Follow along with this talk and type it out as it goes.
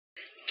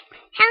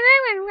Hello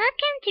and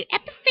welcome to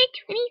episode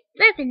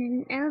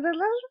 27 of the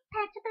Little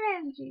Pet of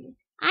Avengers.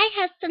 I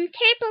have some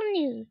terrible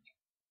news.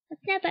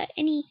 It's not about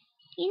any,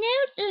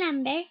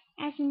 lumber,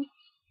 as in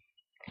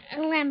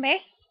lumber.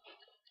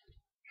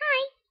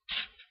 Hi,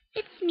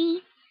 it's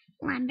me,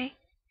 Lumber.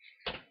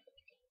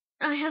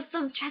 I have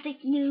some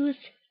tragic news.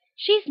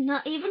 She's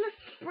not even a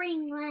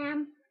spring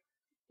lamb.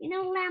 You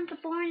know lambs are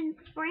born in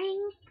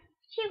spring?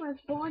 She was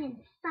born in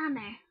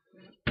summer.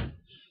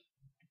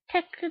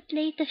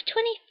 Technically the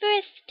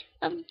 21st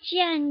of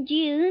June,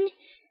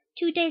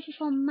 2 days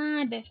before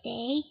my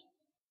birthday.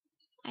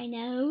 I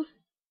know.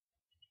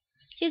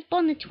 She was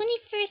born the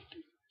 21st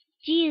of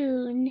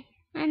June,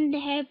 and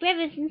her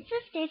brothers and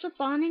sisters were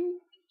born in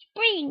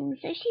spring,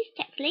 so she's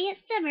technically a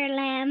summer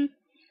lamb.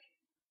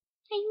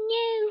 I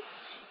know.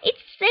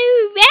 It's so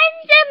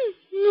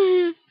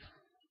random.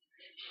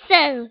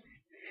 So,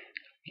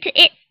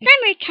 it's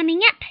summer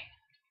coming up,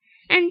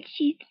 and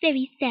she's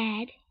very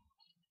sad.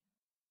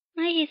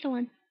 I hear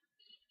someone.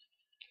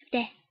 Up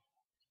there.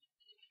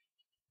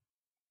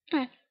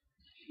 Oh.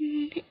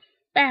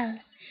 Well,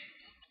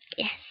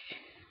 yes.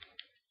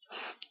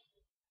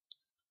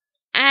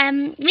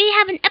 We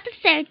have an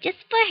episode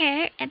just for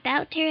her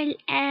about her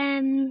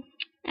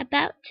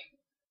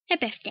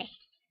birthday.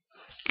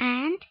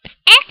 And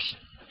action!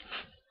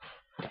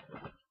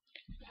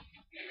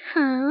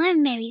 Oh,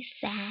 I'm very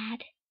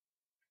sad.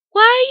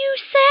 Why are you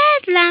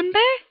sad,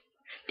 Lambert?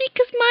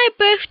 Because my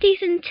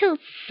birthday's until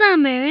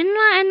summer, and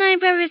my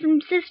brothers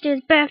and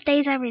sisters'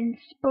 birthdays are in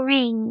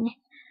spring.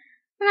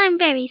 And I'm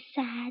very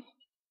sad.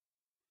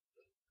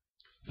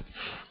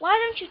 Why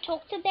don't you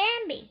talk to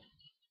Bambi?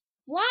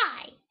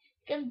 Why?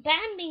 Because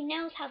Bambi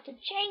knows how to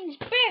change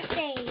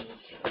birthdays.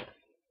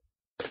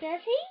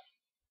 Does he?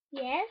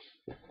 Yes.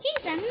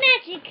 He's a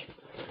magic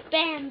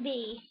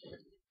Bambi.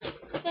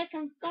 If I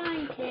can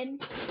find him.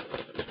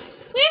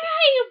 Where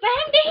are you,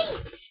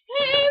 Bambi?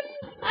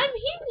 I'm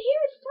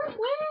here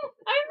somewhere.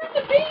 I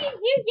remember being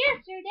here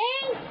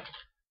yesterday.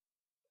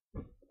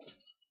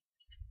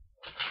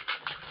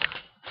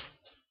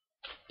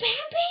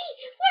 Bambi,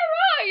 where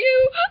are you?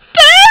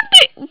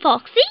 Bambi!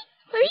 Foxy,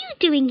 what are you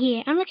doing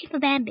here? I'm looking for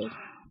Bambi.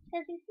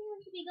 Because he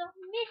seems to be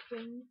going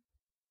missing.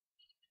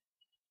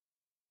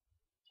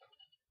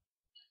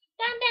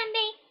 Found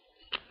Bambi.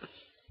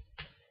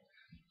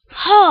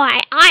 Hi,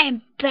 I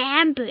am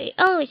Bambi.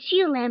 Oh, it's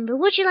you, Lambert.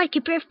 Would you like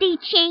your birthday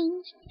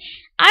changed?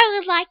 I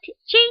would like to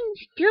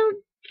change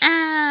to,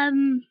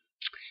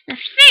 the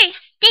first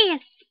day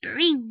of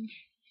spring.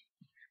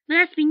 But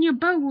that's when your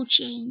bow will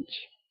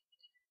change.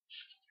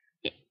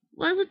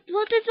 What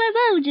does my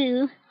bow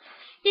do?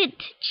 It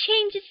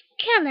changes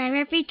color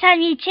every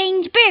time you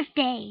change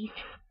birthdays.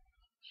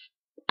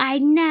 I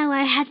know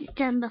I had it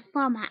done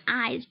before my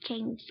eyes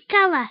changed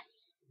color.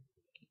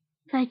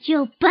 But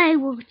your bow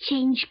will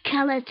change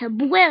color to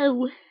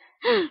blue.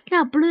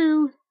 Not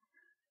blue.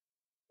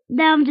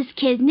 No, I'm just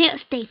kidding. It'll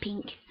stay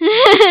pink.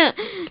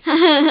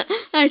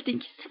 I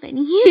think it's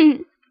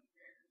funny.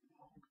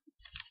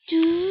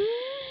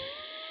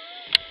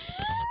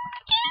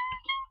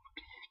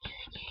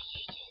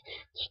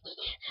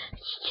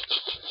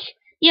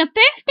 Your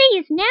birthday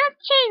is now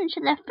changed to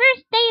the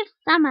first day of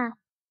summer.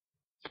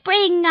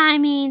 Spring, I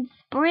mean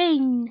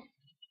spring.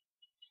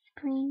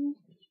 Spring.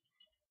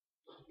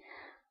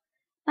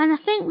 And I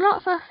think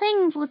lots of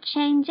things will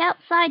change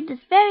outside this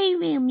very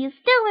room. You'll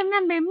still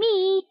remember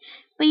me,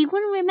 but you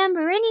wouldn't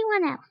remember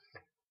anyone else.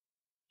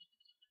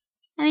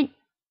 I mean,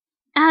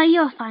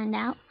 you'll find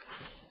out.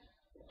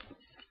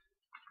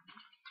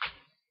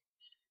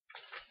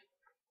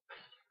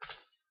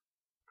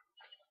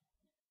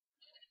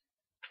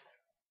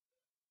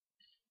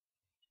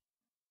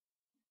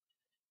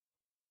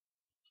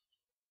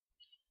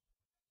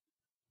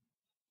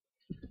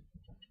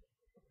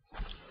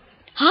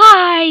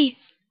 Hi!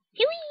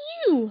 Who are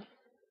you?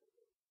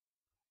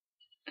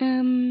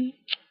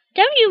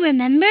 Don't you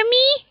remember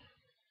me?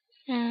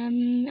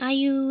 Are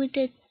you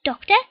the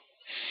doctor?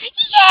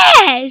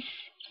 Yes!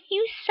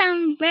 You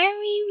sound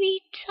very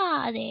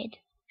retarded.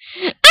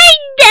 I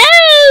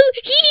know!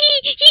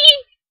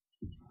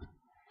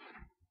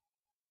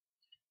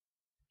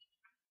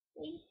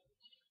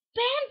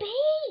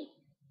 Bambi!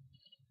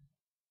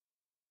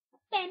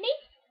 Bambi?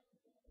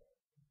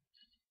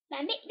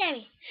 Bambi,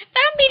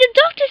 Bambi, the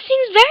doctor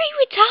seems very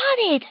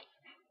retarded.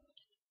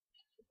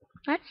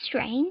 That's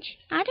strange.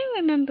 I don't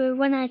remember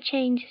when I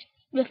changed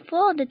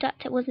before the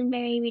doctor wasn't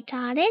very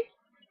retarded.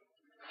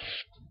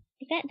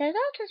 If the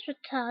doctor's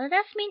retarded,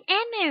 that means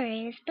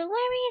Emma is. But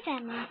where is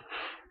Emma?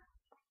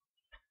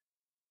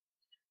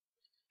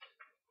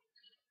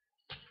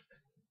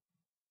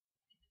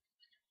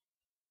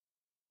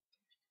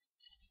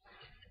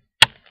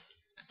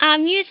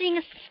 I'm using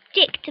a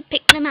stick to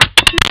pick them up.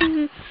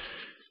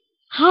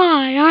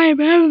 Hi, I'm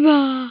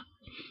Emma.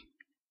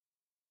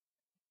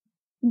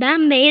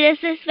 Bambi,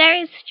 this is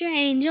very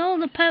strange. All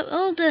the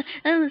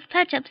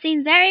patch-up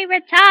seems very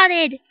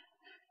retarded.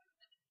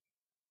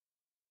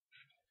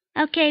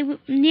 Okay, the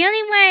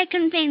only way I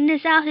can figure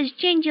this out is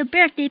change your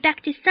birthday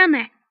back to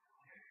summer.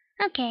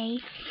 Okay.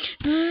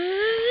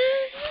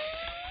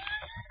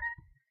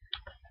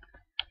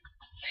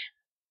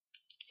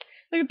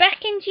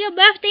 back into your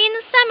birthday in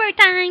the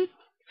summertime.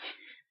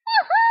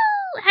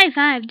 Woohoo! High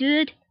five,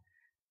 dude.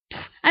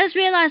 I just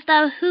realized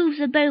our hooves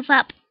are both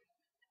up.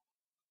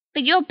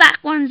 But your back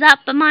one's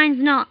up, but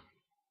mine's not.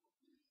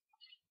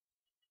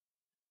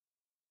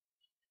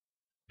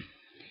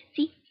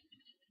 See?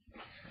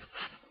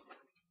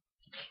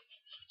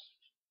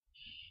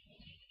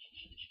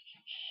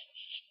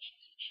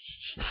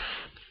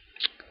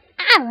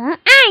 Hello,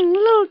 I'm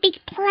Little Big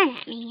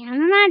Planet Man,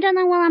 and I don't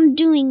know what I'm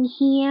doing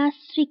here,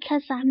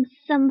 because I'm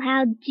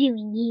somehow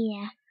doing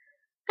here.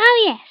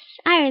 Oh yes,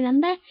 I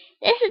remember.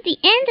 This is the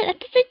end of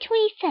episode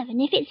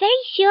 27. If it's very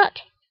short,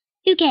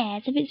 who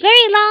cares? If it's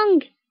very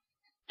long,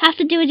 have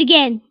to do it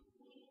again.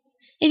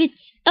 If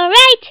it's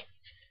alright,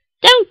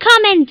 don't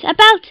comment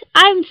about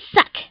I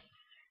suck.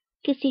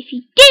 Because if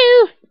you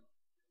do,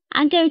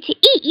 I'm going to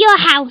eat your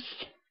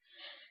house.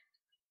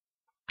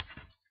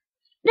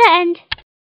 The end.